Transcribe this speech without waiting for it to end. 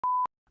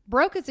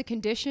Broke is a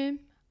condition,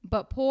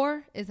 but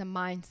poor is a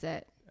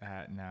mindset.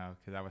 No,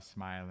 because I was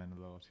smiling a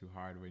little too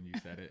hard when you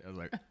said it. I was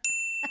like,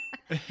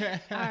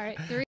 All right,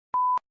 3.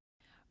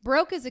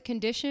 Broke is a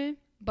condition,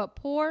 but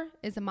poor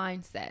is a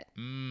mindset.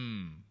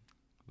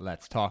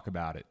 Let's talk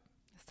about it.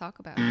 Let's talk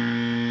about it.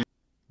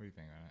 What do you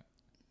think about it?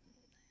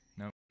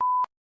 Nope.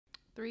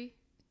 3,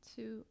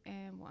 2,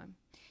 and 1.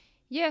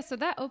 Yeah, so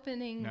that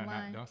opening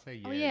line. No, don't say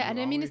yeah. Oh yeah, I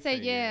didn't mean to say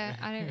yeah.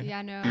 I didn't. Yeah,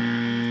 I know. I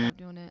need to stop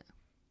doing it.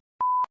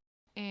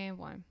 And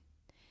 1.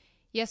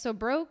 Yeah, so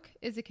broke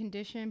is a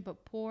condition,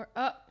 but poor.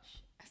 I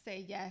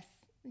say yes.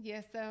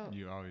 Yes, so.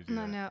 You always do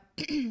that.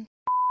 No.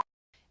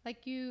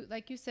 like you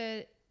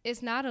said,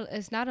 it's not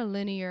a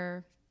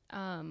linear.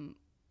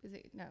 Is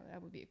it? No,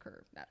 that would be a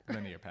curve, not a curve.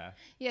 Linear path.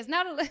 Yeah, it's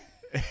not a. Let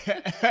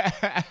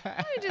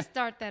me just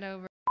start that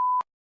over.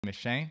 Miss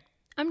Shane.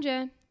 I'm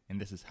Jen. And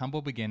this is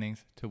Humble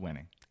Beginnings to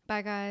Winning.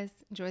 Bye, guys.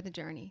 Enjoy the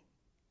journey.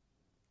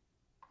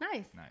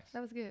 Nice.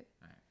 That was good.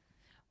 All right.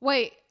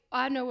 Wait,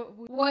 I know what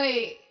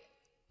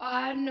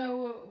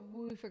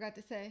we forgot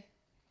to say.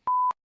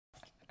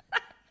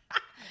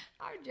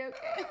 I'm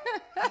joking.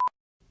 But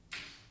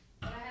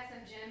I had some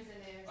gems in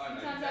there.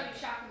 Sometimes I be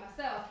shocking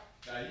myself.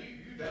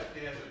 You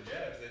definitely have some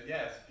gems, and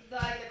yes.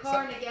 Like the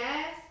car and the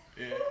gas.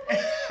 Yeah.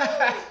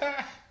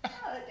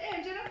 Oh,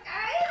 damn, Jen.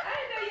 I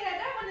didn't know you had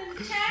that one in the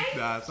chain.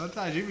 Nah,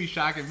 sometimes you be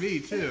shocking me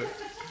too.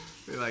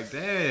 Be like,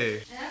 dang.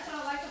 And that's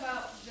what I like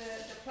about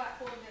the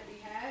platform that we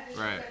have, is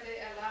Right. because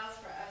it allows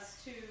for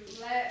us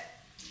to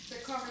let the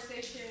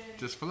conversation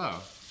Just flow.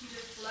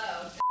 just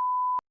flow.